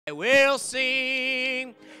I will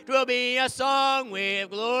sing. 'Twill be a song with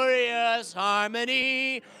glorious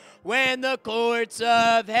harmony when the courts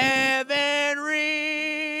of heaven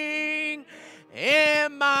ring.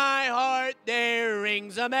 In my heart there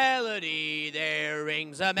rings a melody, there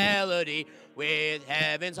rings a melody with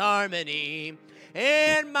heaven's harmony.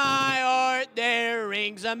 In my heart there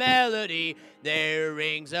rings a melody, there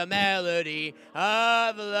rings a melody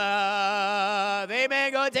of love.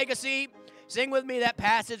 Amen. Go ahead and take a seat. Sing with me that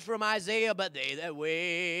passage from Isaiah. But they that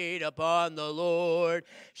wait upon the Lord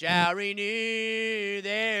shall renew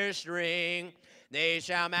their strength. They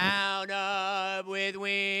shall mount up with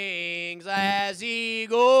wings as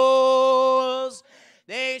eagles.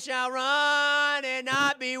 They shall run and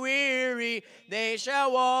not be weary. They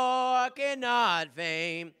shall walk and not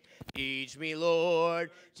faint. Teach me,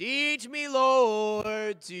 Lord,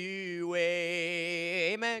 to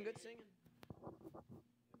wait. Amen. Good singing.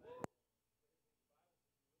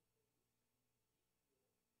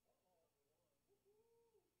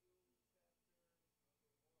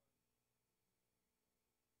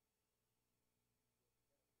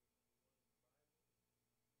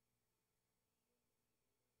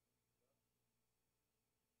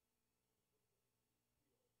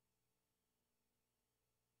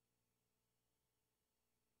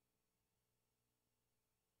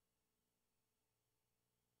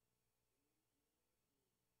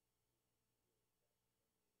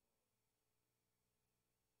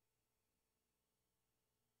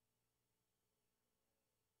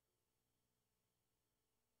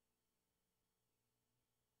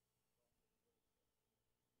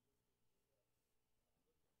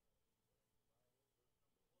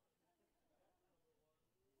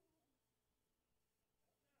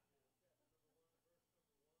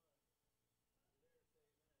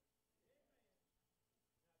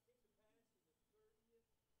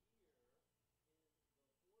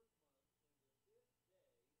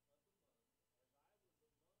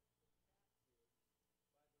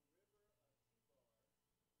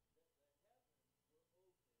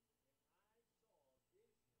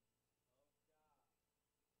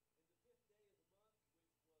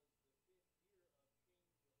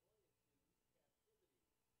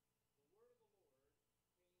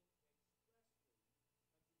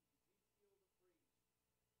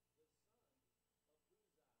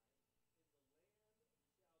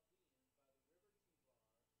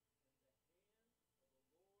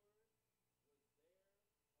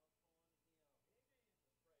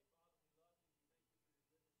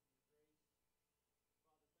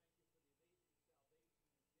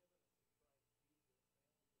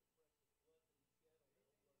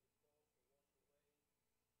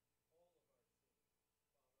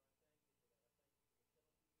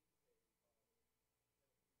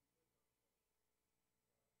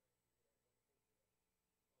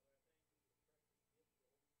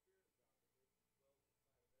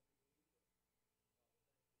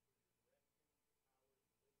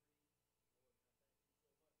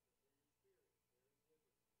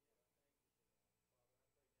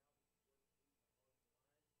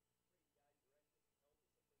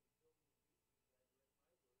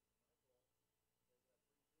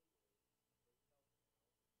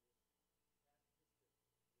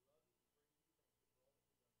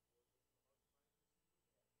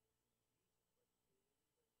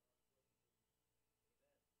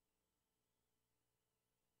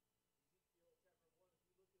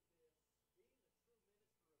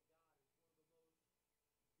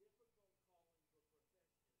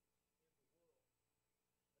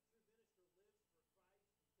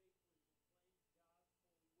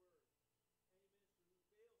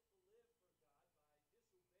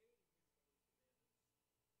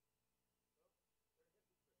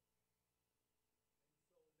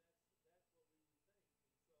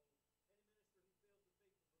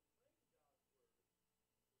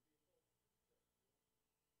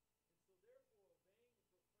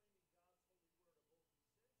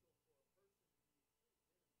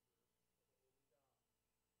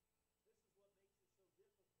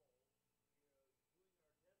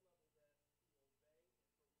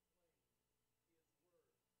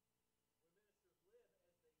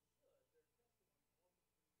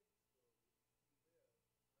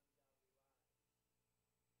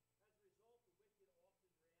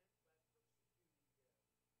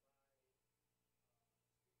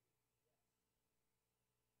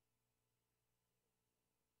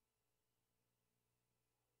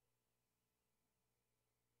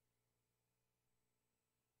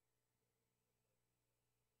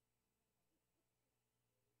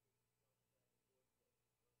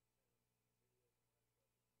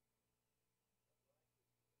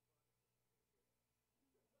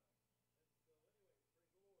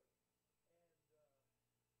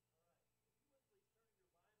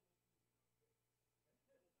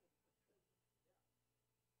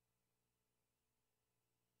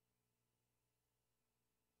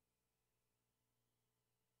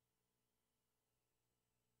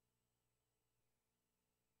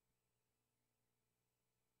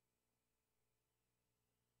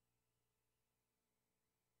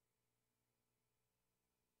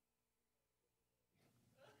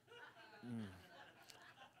 All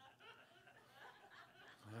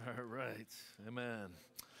right. Amen.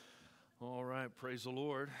 All right. Praise the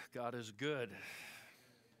Lord. God is good.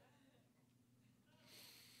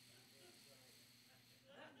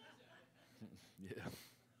 Yeah.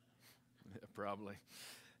 Yeah, probably.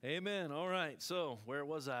 Amen. All right. So, where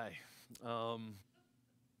was I?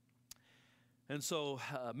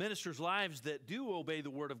 Ministers' lives that do obey the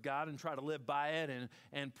Word of God and try to live by it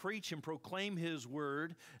and preach and proclaim His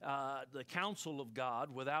Word, the counsel of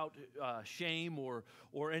God, without shame or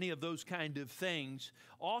any of those kind of things,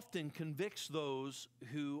 often convicts those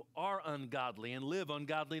who are ungodly and live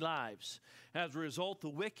ungodly lives. As a result, the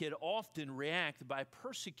wicked often react by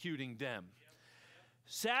persecuting them.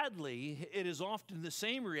 Sadly, it is often the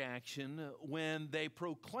same reaction when they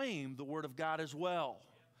proclaim the Word of God as well.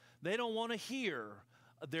 They don't want to hear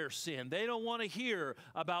their sin. They don't want to hear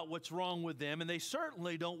about what's wrong with them, and they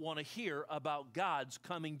certainly don't want to hear about God's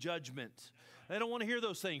coming judgment. They don't want to hear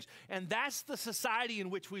those things. And that's the society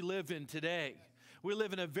in which we live in today. We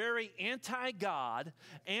live in a very anti-God,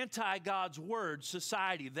 anti-God's Word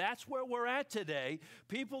society. That's where we're at today.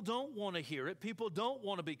 People don't want to hear it. People don't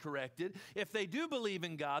want to be corrected. If they do believe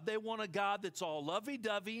in God, they want a God that's all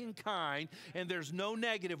lovey-dovey and kind, and there's no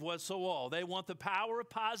negative whatsoever. They want the power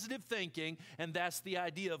of positive thinking, and that's the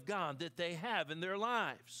idea of God that they have in their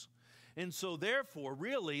lives. And so therefore,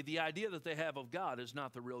 really, the idea that they have of God is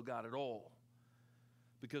not the real God at all.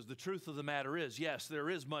 Because the truth of the matter is, yes, there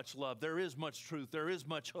is much love, there is much truth, there is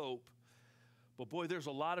much hope. But boy, there's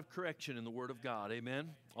a lot of correction in the Word of God,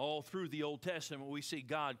 amen? All through the Old Testament, we see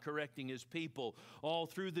God correcting His people. All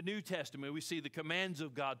through the New Testament, we see the commands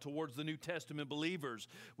of God towards the New Testament believers.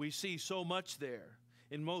 We see so much there.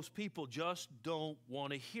 And most people just don't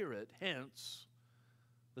want to hear it, hence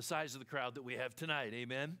the size of the crowd that we have tonight,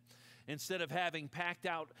 amen? Instead of having packed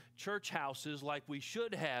out church houses like we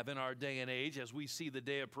should have in our day and age, as we see the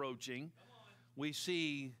day approaching, we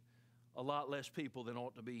see a lot less people than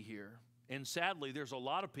ought to be here. And sadly, there's a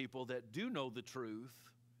lot of people that do know the truth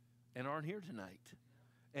and aren't here tonight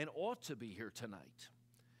and ought to be here tonight.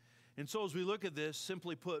 And so as we look at this,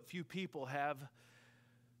 simply put, few people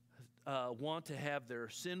want to have their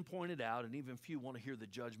sin pointed out, and even few want to hear the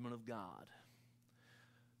judgment of God.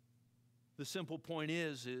 The simple point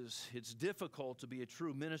is it's difficult to be a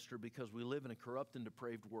true minister because we live in a corrupt and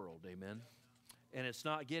depraved world, amen? And it's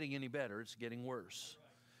not getting any better, it's getting worse.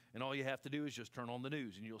 And all you have to do is just turn on the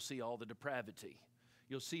news and you'll see all the depravity.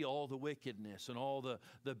 You'll see all the wickedness and all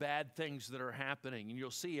the bad things that are happening. And you'll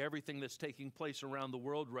see everything that's taking place around the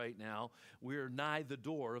world right now. We're nigh the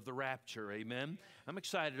door of the rapture, amen? I'm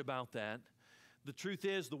excited about that. The truth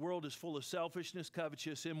is, the world is full of selfishness,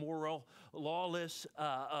 covetous, immoral, lawless,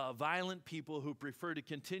 violent people who prefer to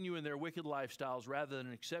continue in their wicked lifestyles rather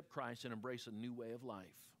than accept Christ and embrace a new way of life.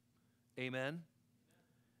 Amen?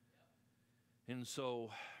 And so,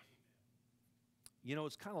 you know,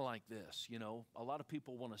 it's kind of like this, you know. A lot of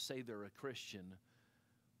people want to say they're a Christian,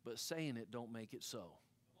 but saying it don't make it so.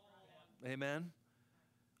 Amen?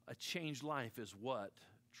 A changed life is what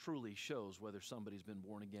truly shows whether somebody's been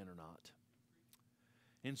born again or not.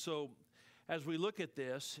 And so, as we look at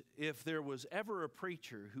this, if there was ever a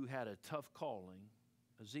preacher who had a tough calling,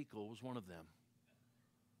 Ezekiel was one of them.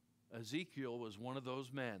 Ezekiel was one of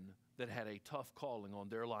those men that had a tough calling on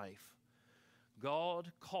their life.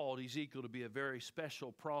 God called Ezekiel to be a very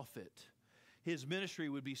special prophet. His ministry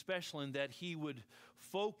would be special in that he would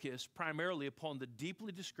focus primarily upon the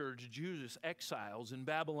deeply discouraged Jewish exiles in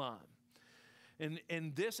Babylon.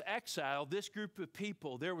 In this exile, this group of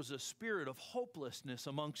people, there was a spirit of hopelessness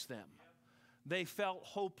amongst them. They felt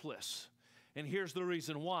hopeless. And here's the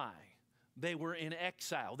reason why. They were in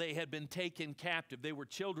exile. They had been taken captive. They were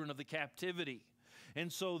children of the captivity.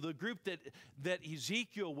 And so the group that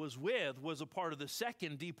Ezekiel was with was a part of the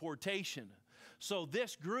second deportation. So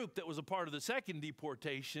this group that was a part of the second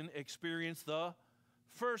deportation experienced the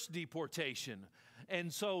first deportation.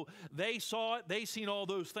 And so they saw it, they seen all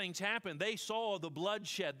those things happen. They saw the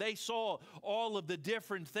bloodshed. They saw all of the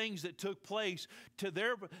different things that took place to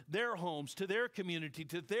their homes, to their community,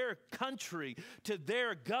 to their country, to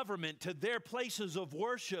their government, to their places of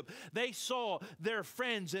worship. They saw their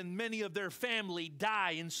friends and many of their family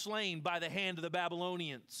die and slain by the hand of the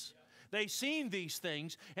Babylonians. They seen these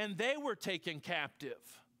things and they were taken captive.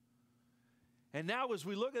 And now as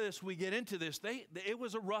we look at this, we get into this, it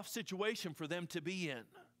was a rough situation for them to be in.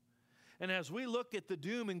 And as we look at the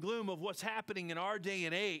doom and gloom of what's happening in our day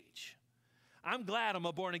and age, I'm glad I'm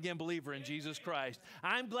a born-again believer in Jesus Christ.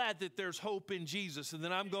 I'm glad that there's hope in Jesus and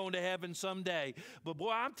that I'm going to heaven someday. But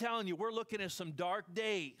boy, I'm telling you, we're looking at some dark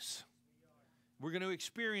days. We're going to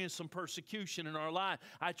experience some persecution in our life.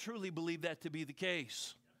 I truly believe that to be the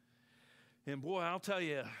case. And boy, I'll tell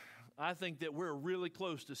you, I think that we're really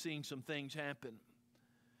close to seeing some things happen.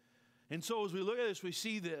 And so as we look at this, we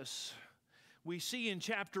see this. We see in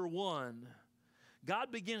chapter 1,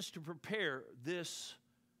 God begins to prepare this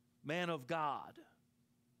man of God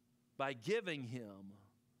by giving him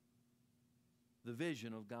the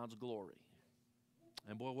vision of God's glory.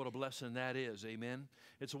 And boy, what a blessing that is, amen?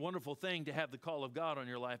 It's a wonderful thing to have the call of God on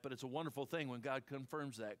your life, but it's a wonderful thing when God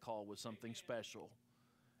confirms that call with something special.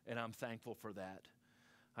 And I'm thankful for that.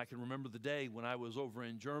 I can remember the day when I was over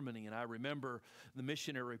in Germany, and I remember the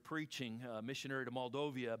missionary preaching, missionary to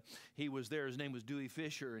Moldova. He was there. His name was Dewey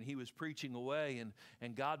Fisher, and he was preaching away,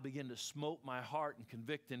 and God began to smote my heart and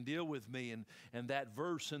convict and deal with me. And that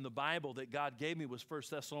verse in the Bible that God gave me was 1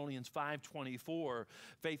 Thessalonians 5:24,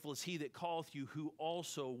 faithful is he that calleth you, who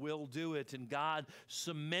also will do it. And God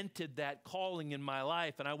cemented that calling in my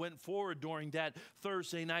life. And I went forward during that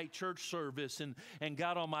Thursday night church service and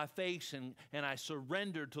got on my face, and I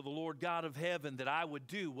surrendered to the Lord God of heaven that I would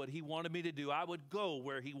do what he wanted me to do. I would go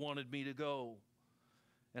where he wanted me to go.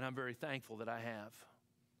 And I'm very thankful that I have.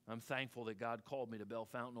 I'm thankful that God called me to Bell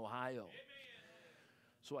Fountain, Ohio. Amen.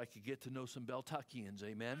 So I could get to know some Belltuckians.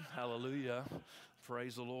 Amen. Hallelujah.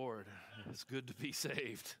 Praise the Lord. It's good to be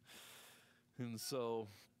saved. And so,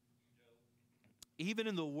 even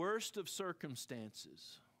in the worst of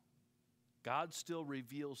circumstances, God still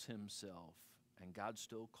reveals himself and God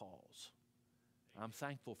still calls. I'm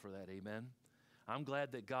thankful for that, amen. I'm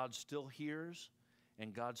glad that God still hears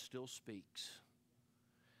and God still speaks.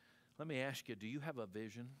 Let me ask you, do you have a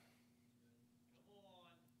vision?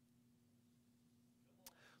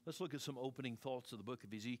 Let's look at some opening thoughts of the book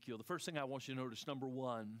of Ezekiel. The first thing I want you to notice, number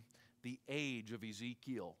one, the age of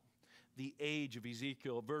Ezekiel. The age of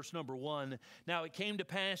Ezekiel. Verse number 1, now it came to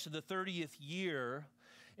pass in the 30th year,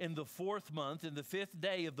 in the 4th month, in the 5th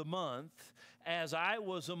day of the month, as I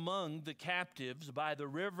was among the captives by the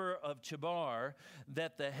river of Chebar,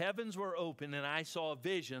 that the heavens were open and I saw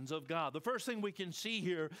visions of God. The first thing we can see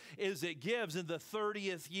here is it gives in the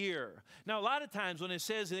 30th year. Now, a lot of times when it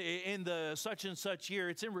says in the such and such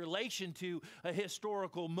year, it's in relation to a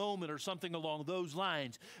historical moment or something along those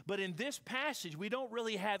lines. But in this passage, we don't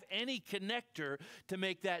really have any connector to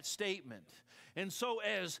make that statement. And so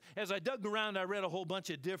as I dug around, I read a whole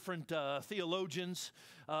bunch of different theologians,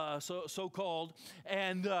 so-called,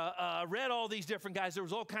 and read all these different guys. There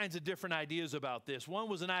was all kinds of different ideas about this. One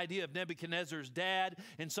was an idea of Nebuchadnezzar's dad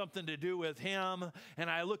and something to do with him, and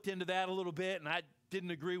I looked into that a little bit, and I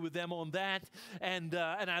didn't agree with them on that. And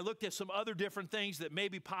I looked at some other different things that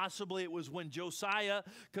maybe possibly it was when Josiah,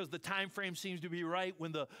 because the time frame seems to be right,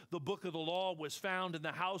 when the book of the law was found in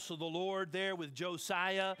the house of the Lord there with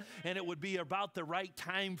Josiah, and it would be about the right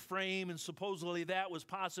time frame, and supposedly that was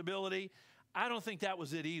possibility. I don't think that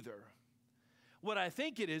was it either. What I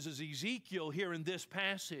think it is Ezekiel here in this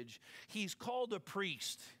passage, he's called a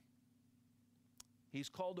priest. He's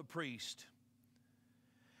called a priest.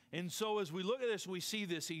 And so as we look at this, we see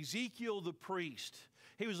this Ezekiel the priest.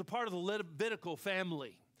 He was a part of the Levitical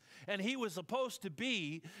family. And he was supposed to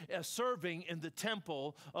be serving in the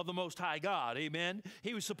temple of the Most High God. Amen?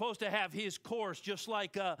 He was supposed to have his course just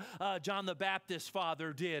like John the Baptist's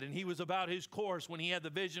father did. And he was about his course when he had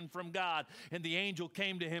the vision from God. And the angel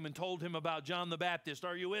came to him and told him about John the Baptist.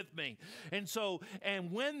 Are you with me?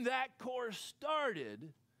 And when that course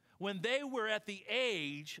started, when they were at the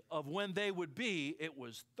age of when they would be, it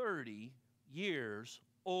was 30 years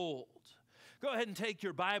old. Go ahead and take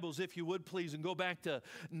your Bibles, if you would, please, and go back to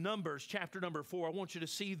Numbers chapter number 4. I want you to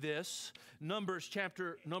see this. Numbers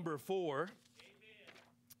chapter number 4. Amen.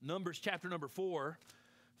 Numbers chapter number 4,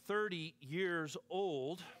 30 years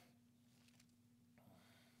old.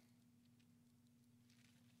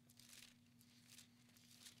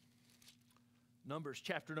 Numbers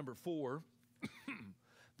chapter number 4.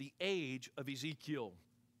 The age of Ezekiel.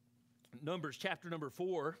 Numbers chapter number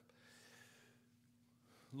 4.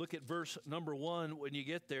 Look at verse number 1. When you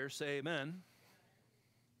get there, say amen.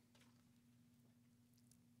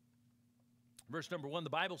 Verse number 1, the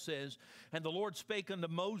Bible says, and the Lord spake unto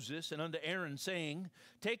Moses and unto Aaron, saying,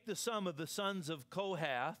 take the sum of the sons of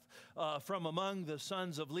Kohath from among the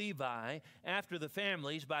sons of Levi, after the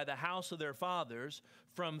families, by the house of their fathers,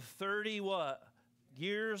 from 30 what?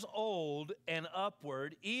 Years old and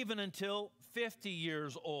upward, even until 50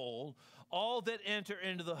 years old, all that enter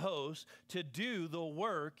into the host to do the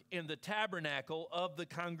work in the tabernacle of the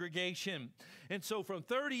congregation. And so from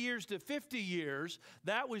 30 years to 50 years,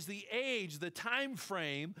 that was the age, the time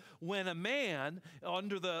frame when a man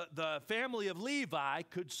under the family of Levi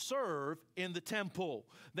could serve in the temple.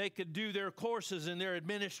 They could do their courses and their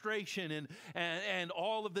administration and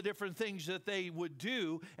all of the different things that they would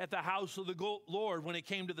do at the house of the Lord when it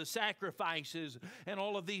came to the sacrifices and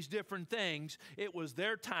all of these different things. It was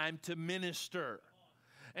their time to minister.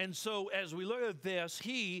 And so as we look at this,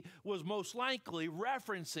 he was most likely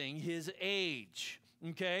referencing his age.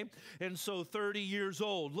 Okay, and so 30 years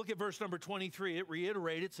old. Look at verse number 23. It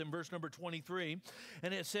reiterates, it's in verse number 23.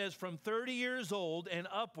 And it says, from 30 years old and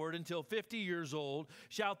upward until 50 years old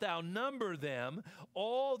shalt thou number them,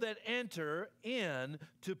 all that enter in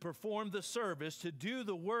to perform the service, to do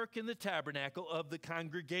the work in the tabernacle of the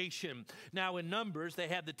congregation. Now in Numbers, they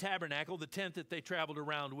had the tabernacle, the tent that they traveled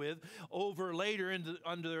around with. Over later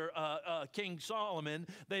under King Solomon,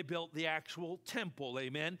 they built the actual temple,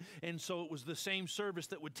 amen? And so it was the same service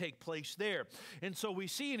that would take place there. And so we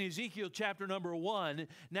see in Ezekiel chapter number 1,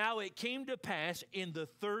 now it came to pass in the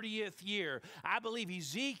 30th year. I believe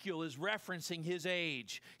Ezekiel is referencing his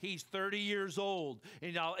age. He's 30 years old.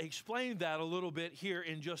 And I'll explain that a little bit here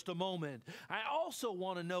in just a moment. I also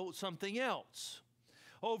want to note something else.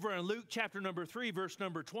 Over in Luke chapter number 3, verse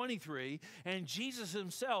number 23, and Jesus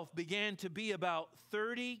himself began to be about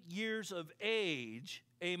 30 years of age,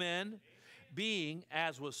 amen, being,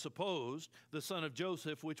 as was supposed, the son of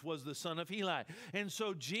Joseph, which was the son of Heli. And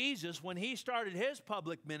so Jesus, when he started his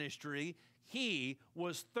public ministry, he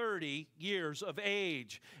was 30 years of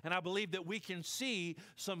age. And I believe that we can see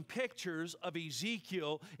some pictures of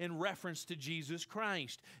Ezekiel in reference to Jesus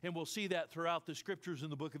Christ. And we'll see that throughout the scriptures in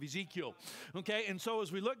the book of Ezekiel. Okay, and so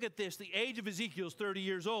as we look at this, the age of Ezekiel is 30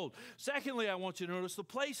 years old. Secondly, I want you to notice the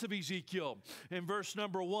place of Ezekiel. In verse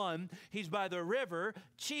number 1, he's by the river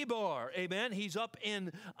Chebar. Amen. He's up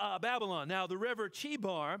in Babylon. Now, the river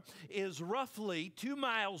Chebar is roughly 2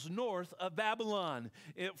 miles north of Babylon.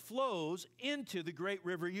 It flows into the great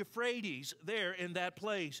river Euphrates there in that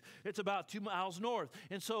place. It's about 2 miles north.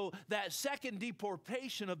 And so that second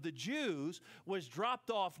deportation of the Jews was dropped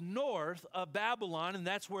off north of Babylon, and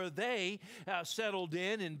that's where they settled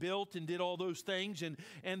in and built and did all those things.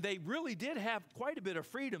 And they really did have quite a bit of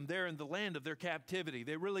freedom there in the land of their captivity.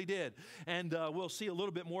 They really did. And we'll see a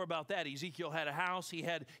little bit more about that. Ezekiel had a house.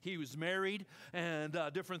 He was married and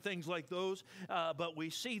different things like those. But we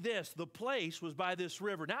see this. The place was by this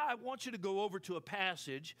river. Now I want you to go over to a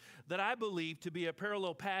passage that I believe to be a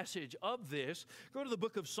parallel passage of this. Go to the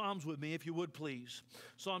book of Psalms with me, if you would, please.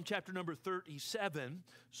 Psalm chapter number 37.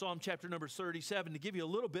 Psalm chapter number 37, to give you a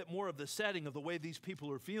little bit more of the setting of the way these people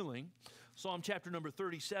are feeling. Psalm chapter number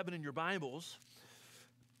 37 in your Bibles.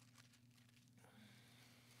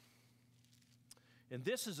 And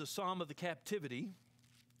this is a psalm of the captivity.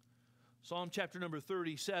 Psalm chapter number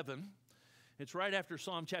 37. It's right after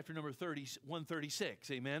Psalm chapter number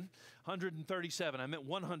 136, amen? 137, I meant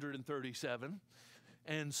 137.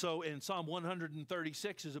 And so in Psalm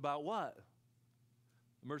 136 is about what?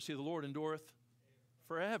 The mercy of the Lord endureth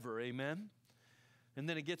forever, amen? And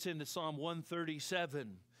then it gets into Psalm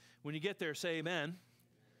 137. When you get there, say amen.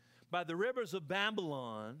 By the rivers of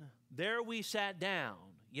Babylon, there we sat down.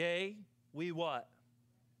 Yea, we what?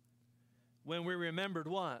 When we remembered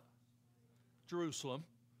what? Jerusalem.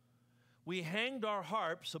 We hanged our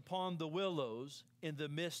harps upon the willows in the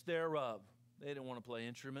midst thereof. They didn't want to play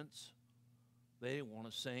instruments. They didn't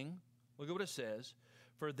want to sing. Look at what it says.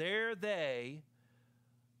 For there they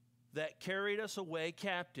that carried us away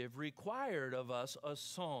captive required of us a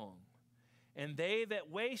song. And they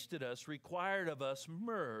that wasted us required of us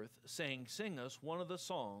mirth, saying, sing us one of the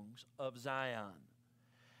songs of Zion.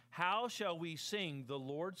 How shall we sing the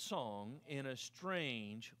Lord's song in a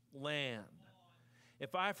strange land?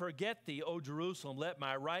 If I forget thee, O Jerusalem, let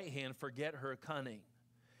my right hand forget her cunning.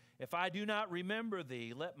 If I do not remember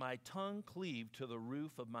thee, let my tongue cleave to the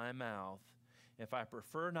roof of my mouth. If I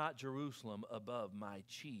prefer not Jerusalem above my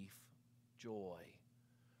chief joy.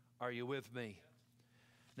 Are you with me?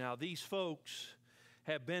 Now, these folks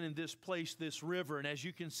have been in this place, this river, and as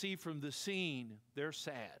you can see from the scene, they're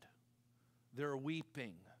sad. They're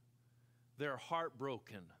weeping. They're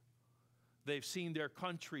heartbroken. They've seen their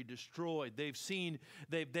country destroyed. They've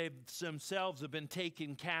themselves have been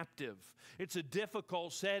taken captive. It's a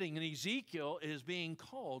difficult setting, and Ezekiel is being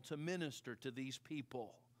called to minister to these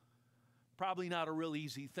people. Probably not a real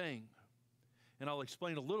easy thing. And I'll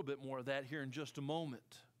explain a little bit more of that here in just a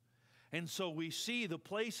moment. And so we see the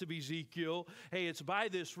place of Ezekiel. Hey, it's by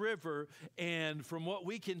this river, and from what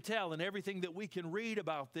we can tell and everything that we can read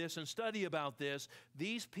about this and study about this,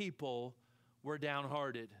 these people were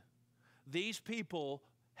downhearted. These people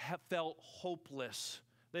have felt hopeless.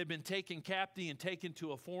 They've been taken captive and taken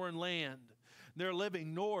to a foreign land. They're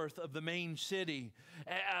living north of the main city.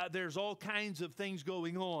 There's all kinds of things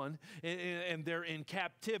going on, and they're in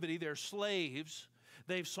captivity. They're slaves.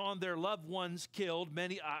 They've saw their loved ones killed.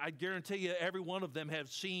 Many, I guarantee you, every one of them have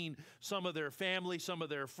seen some of their family, some of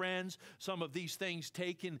their friends, some of these things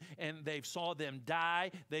taken, and they've saw them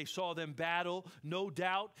die. They saw them battle. No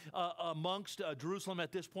doubt amongst Jerusalem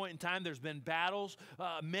at this point in time, there's been battles.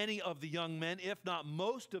 Many of the young men, if not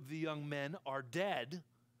most of the young men, are dead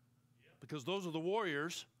because those are the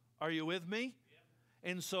warriors. Are you with me?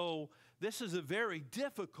 And so this is a very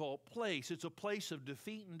difficult place. It's a place of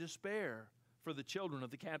defeat and despair for the children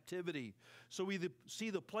of the captivity. So we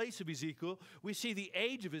see the place of Ezekiel. We see the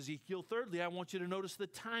age of Ezekiel. Thirdly, I want you to notice the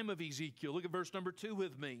time of Ezekiel. Look at verse number 2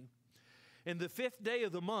 with me. In the 5th day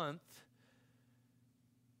of the month,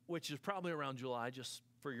 which is probably around July, just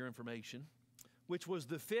for your information, which was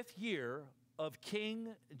the 5th year of King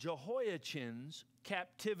Jehoiachin's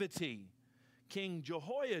captivity. King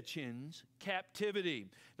Jehoiachin's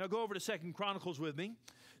captivity. Now go over to 2 Chronicles with me.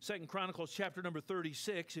 2 Chronicles chapter number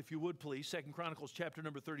 36, if you would please. 2 Chronicles chapter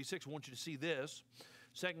number 36. I want you to see this.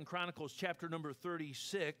 2 Chronicles chapter number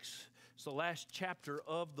 36. It's the last chapter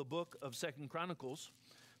of the book of 2 Chronicles,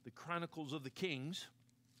 the Chronicles of the Kings.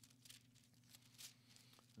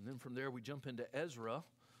 And then from there we jump into Ezra,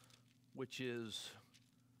 which is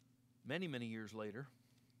many, many years later,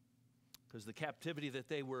 because the captivity that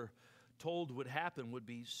they were told would happen would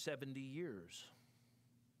be 70 years.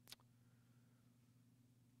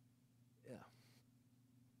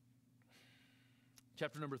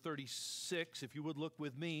 Chapter number 36, if you would look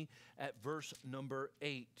with me at verse number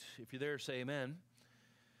 8. If you're there, say amen.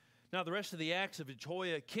 Now the rest of the acts of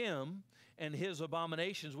Jehoiakim and his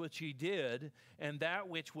abominations which he did, and that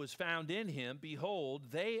which was found in him, behold,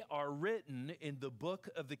 they are written in the book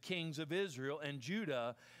of the kings of Israel and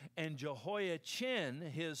Judah, and Jehoiachin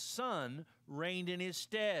his son reigned in his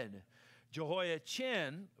stead.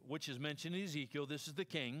 Jehoiachin, which is mentioned in Ezekiel, this is the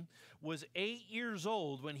king, was 8 years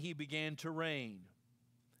old when he began to reign.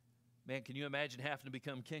 Man, can you imagine having to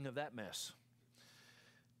become king of that mess?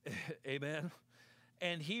 Amen.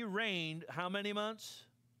 And he reigned how many months?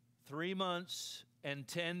 3 months and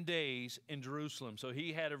 10 days in Jerusalem. So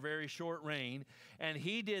he had a very short reign. And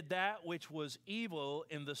he did that which was evil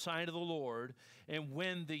in the sight of the Lord. And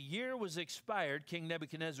when the year was expired, King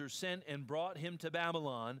Nebuchadnezzar sent and brought him to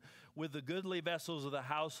Babylon with the goodly vessels of the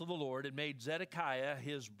house of the Lord, and made Zedekiah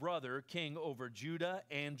his brother king over Judah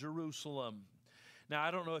and Jerusalem. Now, I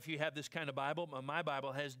don't know if you have this kind of Bible, but my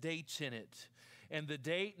Bible has dates in it. And the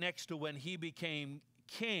date next to when he became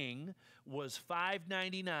king was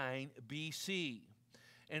 599 BC.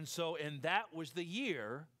 And so, and that was the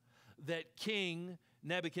year that King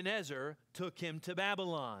Nebuchadnezzar took him to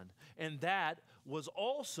Babylon. And that was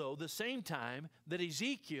also the same time that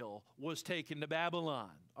Ezekiel was taken to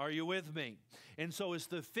Babylon. Are you with me? And so it's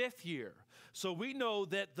the 5th year. So we know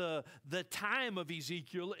that the time of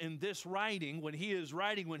Ezekiel in this writing, when he's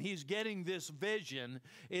getting this vision,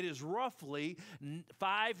 it is roughly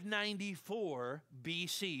 594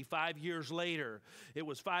 BC, 5 years later. It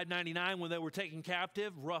was 599 when they were taken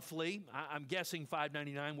captive, roughly. I'm guessing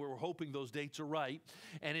 599. We're hoping those dates are right.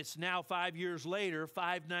 And it's now 5 years later,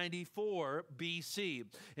 594 BC.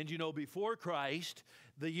 And you know, before Christ,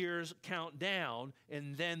 the years count down,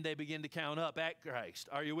 and then they begin to count up at Christ.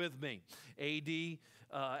 Are you with me? AD,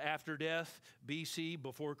 after death, BC,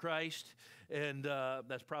 before Christ, and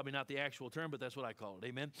that's probably not the actual term, but that's what I call it.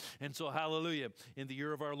 Amen? And so, hallelujah, in the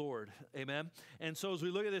year of our Lord. Amen? And so as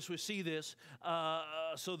we look at this, we see this.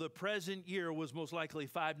 So the present year was most likely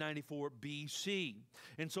 594 BC.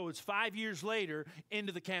 And so it's 5 years later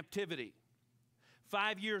into the captivity.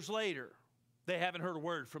 5 years later, they haven't heard a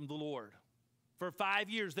word from the Lord. For 5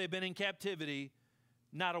 years they've been in captivity,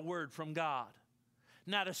 not a word from God.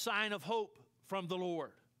 Not a sign of hope from the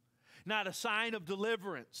Lord. Not a sign of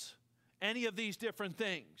deliverance. Any of these different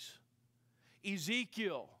things.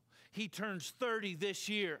 Ezekiel, he turns 30 this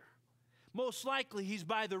year. Most likely he's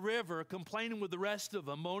by the river complaining with the rest of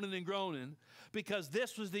them, moaning and groaning, because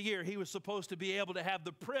this was the year he was supposed to be able to have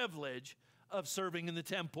the privilege of serving in the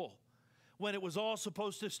temple. When it was all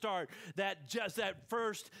supposed to start, just that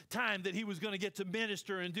first time that he was going to get to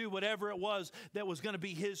minister and do whatever it was that was going to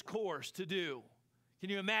be his course to do. Can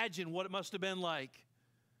you imagine what it must have been like?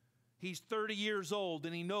 He's 30 years old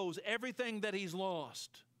and he knows everything that he's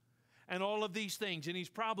lost. and all of these things. And he's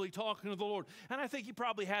probably talking to the Lord. And I think he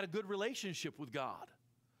probably had a good relationship with God.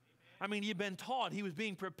 I mean, he'd been taught. He was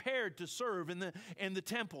being prepared to serve in the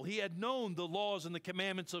temple. He had known the laws and the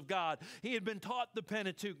commandments of God. He had been taught the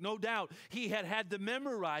Pentateuch. No doubt he had had to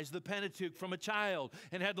memorize the Pentateuch from a child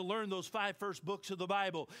and had to learn those 5 first books of the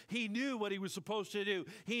Bible. He knew what he was supposed to do.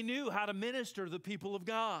 He knew how to minister to the people of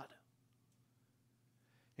God.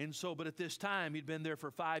 And so, but at this time, he'd been there for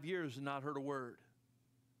 5 years and not heard a word.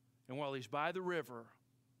 And while he's by the river,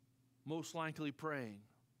 most likely praying,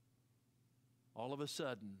 all of a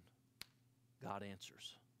sudden, God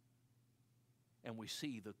answers. And we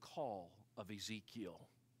see the call of Ezekiel.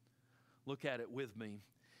 Look at it with me.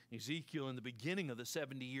 Ezekiel, in the beginning of the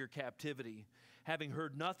 70-year captivity, having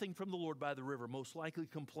heard nothing from the Lord by the river, most likely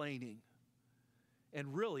complaining.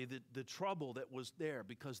 And really the trouble that was there,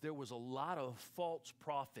 because there was a lot of false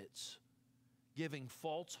prophets giving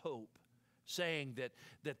false hope, saying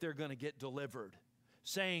that they're going to get delivered.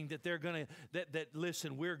 Saying that they're going to,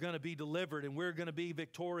 listen, we're going to be delivered and we're going to be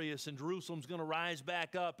victorious and Jerusalem's going to rise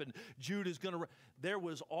back up and Judah's going to, there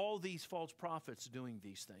was all these false prophets doing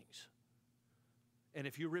these things. And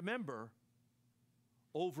if you remember,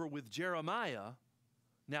 over with Jeremiah,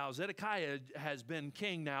 now Zedekiah has been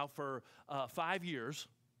king now for 5 years.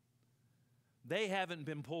 They haven't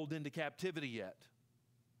been pulled into captivity yet.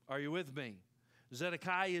 Are you with me?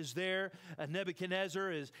 Zedekiah is there.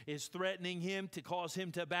 Nebuchadnezzar is threatening him to cause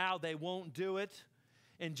him to bow. They won't do it.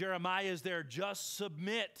 And Jeremiah is there. Just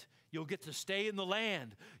submit. You'll get to stay in the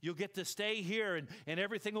land. You'll get to stay here and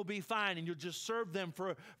everything will be fine. And you'll just serve them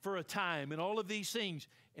for a time and all of these things.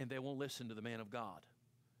 And they won't listen to the man of God.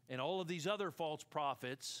 And all of these other false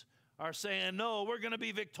prophets are saying, no, we're going to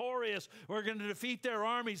be victorious. We're going to defeat their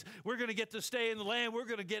armies. We're going to get to stay in the land. We're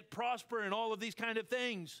going to get prosper and all of these kind of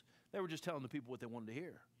things. They were just telling the people what they wanted to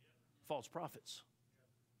hear. False prophets.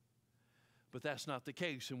 But that's not the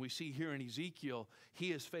case. And we see here in Ezekiel,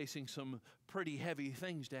 he is facing some pretty heavy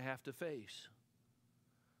things to have to face.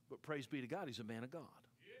 But praise be to God, he's a man of God.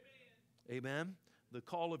 Amen. The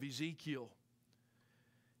call of Ezekiel.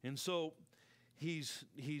 And so he's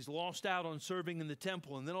lost out on serving in the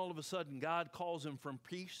temple. And then all of a sudden, God calls him from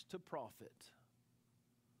priest to prophet.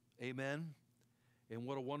 Amen. And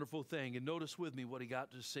what a wonderful thing. And notice with me what he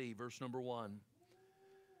got to see. Verse number 1.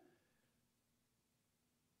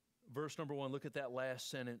 Verse number 1, look at that last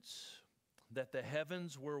sentence. That the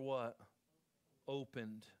heavens were what?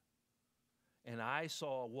 Opened. And I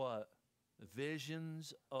saw what?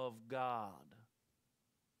 Visions of God.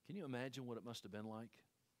 Can you imagine what it must have been like?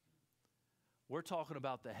 We're talking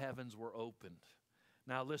about the heavens were opened.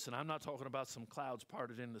 Now listen, I'm not talking about some clouds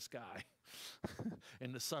parted in the sky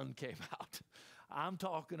and the sun came out. I'm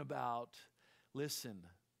talking about, listen,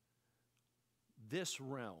 this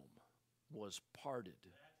realm was parted.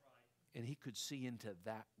 And he could see into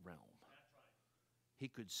that realm. He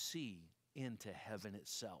could see into heaven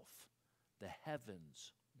itself. The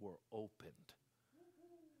heavens were opened.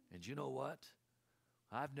 And you know what?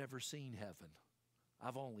 I've never seen heaven.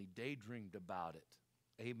 I've only daydreamed about it.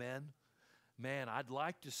 Amen? Man, I'd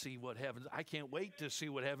like to see what heaven, I can't wait to see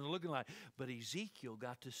what heaven's looking like. But Ezekiel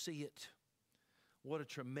got to see it. What a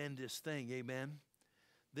tremendous thing, amen?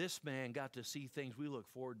 This man got to see things we look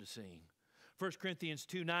forward to seeing. 1 Corinthians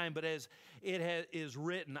 2:9, but as it is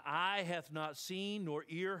written, eye hath not seen nor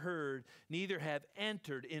ear heard, neither have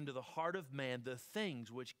entered into the heart of man the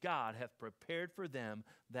things which God hath prepared for them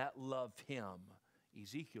that love him.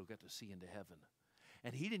 Ezekiel got to see into heaven.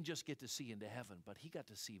 And he didn't just get to see into heaven, but he got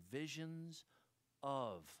to see visions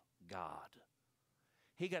of God.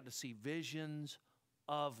 He got to see visions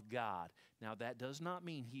of God. Now, that does not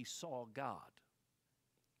mean he saw God,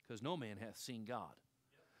 because no man hath seen God.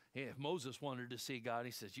 If Moses wanted to see God,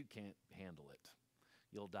 he says, you can't handle it.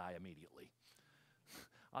 You'll die immediately.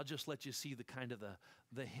 I'll just let you see the kind of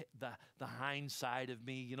the hind side of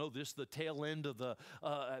me. You know, this the tail end of the,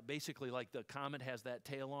 basically like the comet has that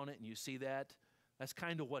tail on it, and you see that. That's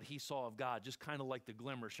kind of what he saw of God, just kind of like the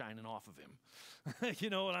glimmer shining off of him.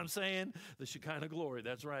 You know what I'm saying? The Shekinah glory.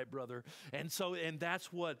 That's right, brother. And so, and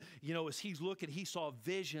that's what, you know, as he's looking, he saw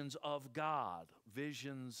visions of God.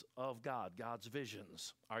 Visions of God. God's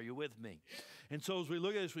visions. Are you with me? And so as we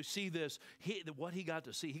look at this, we see this, what he got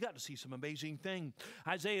to see some amazing thing.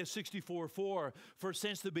 Isaiah 64:4, for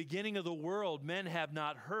since the beginning of the world, men have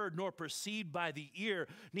not heard nor perceived by the ear,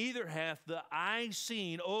 neither hath the eye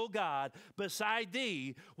seen, O God, beside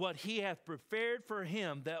thee, what he hath prepared for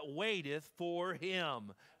him that waiteth for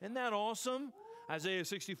him. Isn't that awesome? Isaiah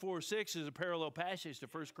 64:6 is a parallel passage to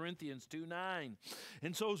 1 Corinthians 2:9.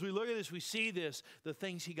 And so as we look at this, we see this, the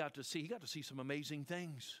things he got to see. He got to see some amazing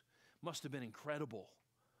things. Must have been incredible.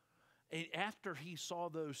 And after he saw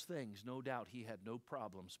those things, no doubt he had no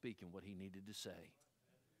problem speaking what he needed to say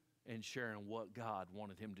and sharing what God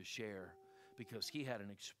wanted him to share, because he had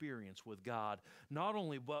an experience with God. Not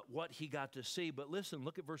only what he got to see, but listen,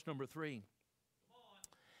 look at verse number 3.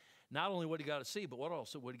 Not only what he got to see, but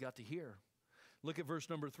what he got to hear. Look at verse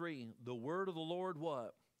number 3. The word of the Lord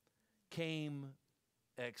what? Came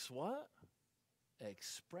expressly.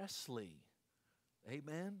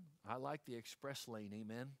 Amen. I like the express lane.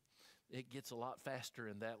 Amen. It gets a lot faster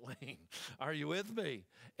in that lane. Are you with me?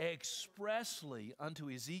 Expressly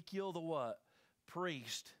unto Ezekiel the what?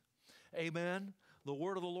 Priest. Amen. The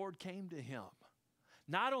word of the Lord came to him.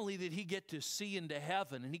 Not only did he get to see into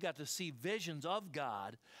heaven and he got to see visions of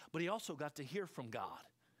God, but he also got to hear from God.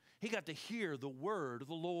 He got to hear the word of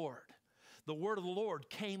the Lord. The word of the Lord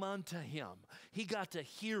came unto him. He got to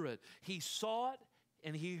hear it. He saw it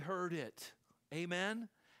and he heard it. Amen.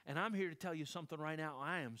 And I'm here to tell you something right now.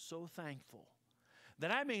 I am so thankful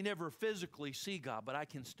that I may never physically see God, but I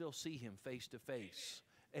can still see him face to face.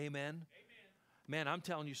 Amen. Man, I'm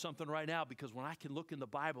telling you something right now, because when I can look in the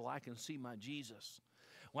Bible, I can see my Jesus.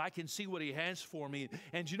 Well, I can see what he has for me.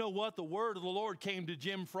 And you know what? The word of the Lord came to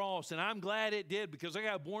Jim Frost, and I'm glad it did, because I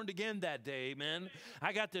got born again that day, amen?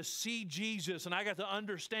 I got to see Jesus, and I got to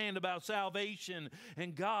understand about salvation,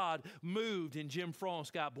 and God moved, and Jim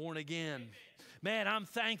Frost got born again. Man, I'm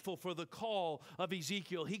thankful for the call of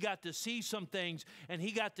Ezekiel. He got to see some things, and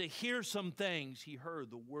he got to hear some things. He heard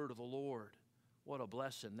the word of the Lord. What a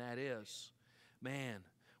blessing that is. Man,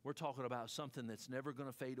 we're talking about something that's never going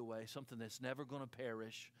to fade away, something that's never going to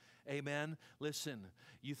perish. Amen. Listen,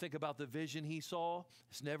 you think about the vision he saw,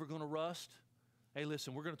 it's never going to rust. Hey,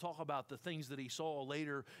 listen, we're going to talk about the things that he saw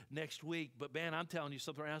later next week. But, man, I'm telling you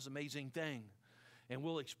something, that's an amazing thing. And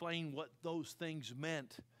we'll explain what those things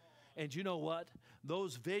meant. And you know what?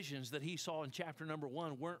 Those visions that he saw in chapter number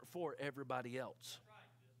 1 weren't for everybody else.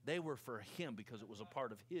 They were for him, because it was a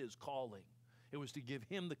part of his calling. It was to give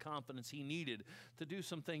him the confidence he needed to do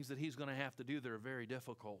some things that he's going to have to do that are very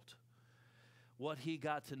difficult. What he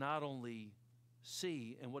got to not only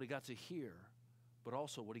see and what he got to hear, but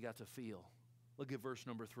also what he got to feel. Look at verse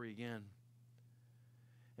number 3 again.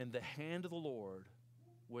 And the hand of the Lord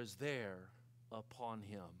was there upon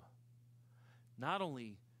him. Not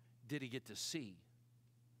only did he get to see,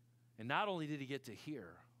 and not only did he get to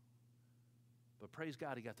hear, but praise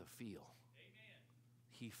God, he got to feel.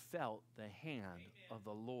 He felt the hand of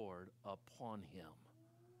the Lord upon him.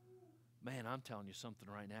 Man, I'm telling you something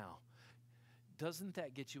right now. Doesn't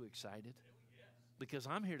that get you excited? Because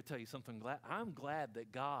I'm here to tell you something. I'm glad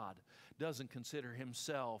that God doesn't consider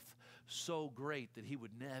himself so great that he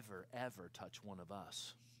would never, ever touch one of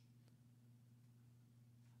us.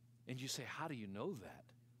 And you say, how do you know that?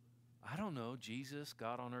 I don't know. Jesus,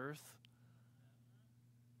 God on earth,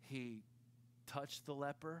 he touched the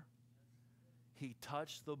leper. He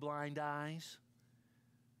touched the blind eyes.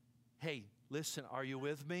 Hey, listen, are you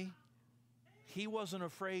with me? He wasn't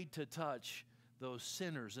afraid to touch those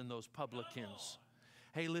sinners and those publicans.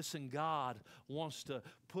 Hey, listen, God wants to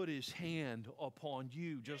put his hand upon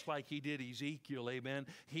you just like he did Ezekiel, amen?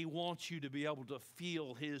 He wants you to be able to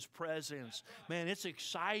feel his presence. Man, it's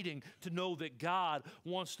exciting to know that God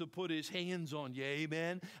wants to put his hands on you,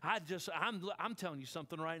 amen? I'm telling you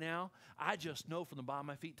something right now. I just know from the bottom of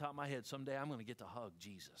my feet, top of my head, someday I'm going to get to hug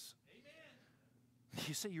Jesus.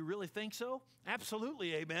 You say, you really think so?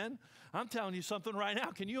 Absolutely, amen. I'm telling you something right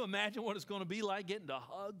now. Can you imagine what it's going to be like getting to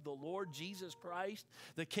hug the Lord Jesus Christ,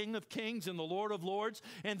 the King of Kings and the Lord of Lords?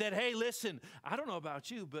 And that, hey, listen, I don't know about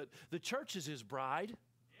you, but the church is his bride.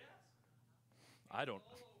 Yes. I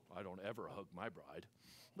don't ever hug my bride.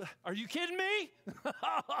 Are you kidding me?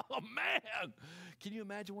 Oh, man. Can you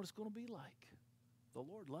imagine what it's going to be like? The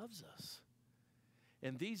Lord loves us.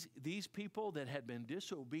 And these people that had been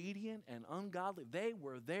disobedient and ungodly, they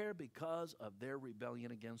were there because of their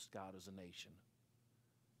rebellion against God as a nation.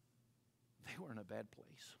 They were in a bad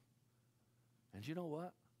place. And you know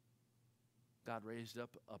what? God raised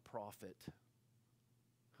up a prophet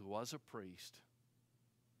who was a priest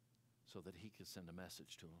so that he could send a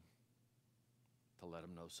message to them to let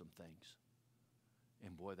them know some things.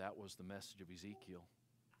 And boy, that was the message of Ezekiel.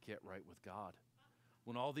 Get right with God.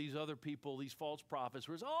 When all these other people, these false prophets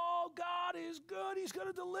were, oh, God is good. He's going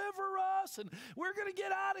to deliver us, and we're going to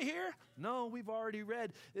get out of here. No, we've already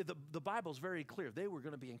read. The Bible's very clear. They were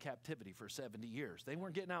going to be in captivity for 70 years. They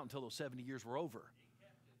weren't getting out until those 70 years were over.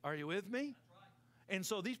 Are you with me? And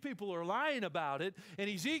so these people are lying about it, and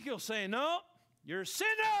Ezekiel's saying, no, you're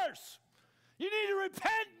sinners. You need to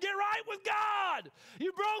repent and get right with God.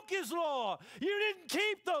 You broke His law. You didn't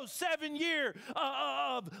keep those 7 years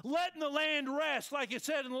of letting the land rest like it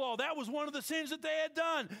said in the law. That was one of the sins that they had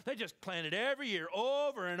done. They just planted every year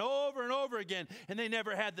over and over and over again, and they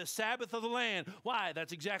never had the Sabbath of the land. Why?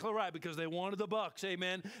 That's exactly right, because they wanted the bucks,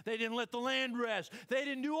 amen. They didn't let the land rest. They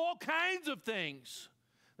didn't do all kinds of things.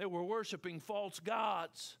 They were worshiping false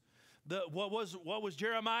gods. What was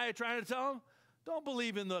Jeremiah trying to tell them? Don't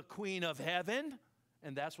believe in the Queen of Heaven.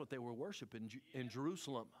 And that's what they were worshiping in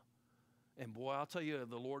Jerusalem. And boy, I'll tell you,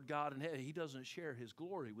 the Lord God in heaven, He doesn't share His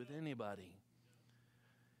glory with anybody.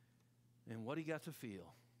 And what he got to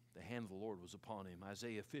feel? The hand of the Lord was upon him.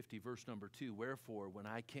 Isaiah 50, verse number 2, wherefore, when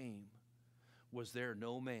I came, was there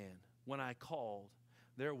no man? When I called,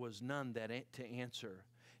 there was none to answer.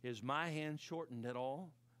 Is my hand shortened at all,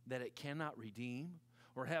 that it cannot redeem?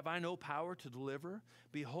 Or have I no power to deliver?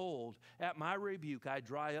 Behold, at my rebuke I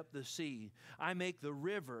dry up the sea. I make the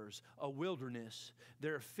rivers a wilderness.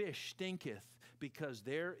 Their fish stinketh, because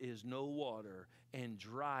there is no water, and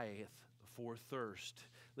drieth for thirst.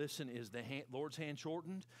 Listen, is the Lord's hand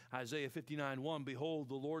shortened? Isaiah 59:1, behold,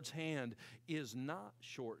 the Lord's hand is not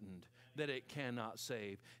shortened, that it cannot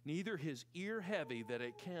save, neither His ear heavy, that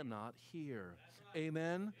it cannot hear.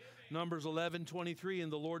 Amen. Numbers 11:23,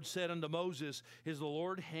 and the Lord said unto Moses, is the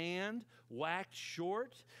Lord's hand waxed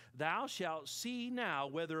short? Thou shalt see now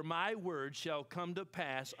whether my word shall come to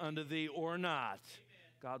pass unto thee or not.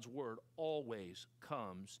 God's word always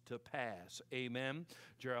comes to pass. Amen.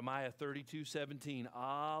 Jeremiah 32:17,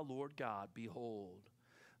 ah, Lord God, behold,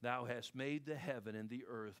 thou hast made the heaven and the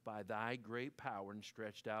earth by thy great power and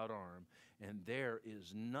stretched out arm, and there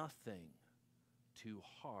is nothing too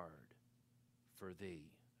hard for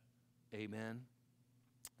thee. Amen.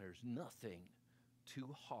 There's nothing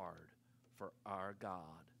too hard for our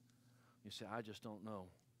God. You say, I just don't know.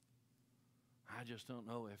 I just don't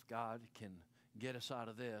know if God can get us out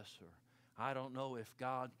of this, or I don't know if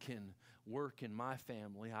God can work in my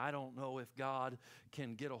family. I don't know if God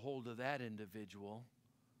can get a hold of that individual.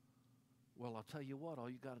 Well, I'll tell you what, all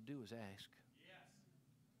you got to do is ask. Yes.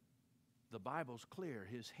 The Bible's clear.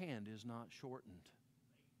 His hand is not shortened.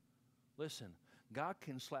 Listen, God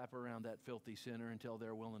can slap around that filthy sinner until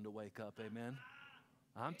they're willing to wake up. Amen.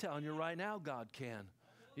 I'm telling you right now, God can.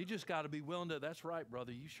 You just got to be willing to. That's right,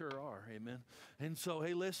 brother. You sure are. Amen. And so,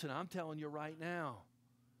 hey, listen, I'm telling you right now,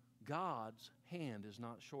 God's hand is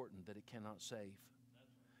not shortened that it cannot save.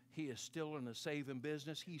 He is still in the saving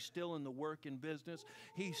business. He's still in the working business.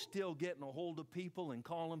 He's still getting a hold of people and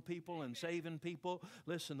calling people and saving people.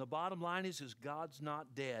 Listen, the bottom line is God's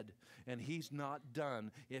not dead, and He's not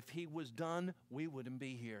done. If He was done, we wouldn't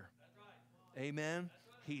be here. Amen?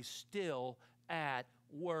 He's still at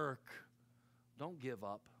work. Don't give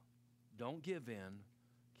up. Don't give in.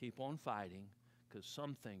 Keep on fighting, because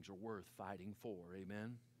some things are worth fighting for.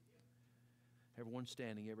 Amen? Everyone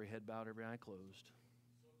standing, every head bowed, every eye closed.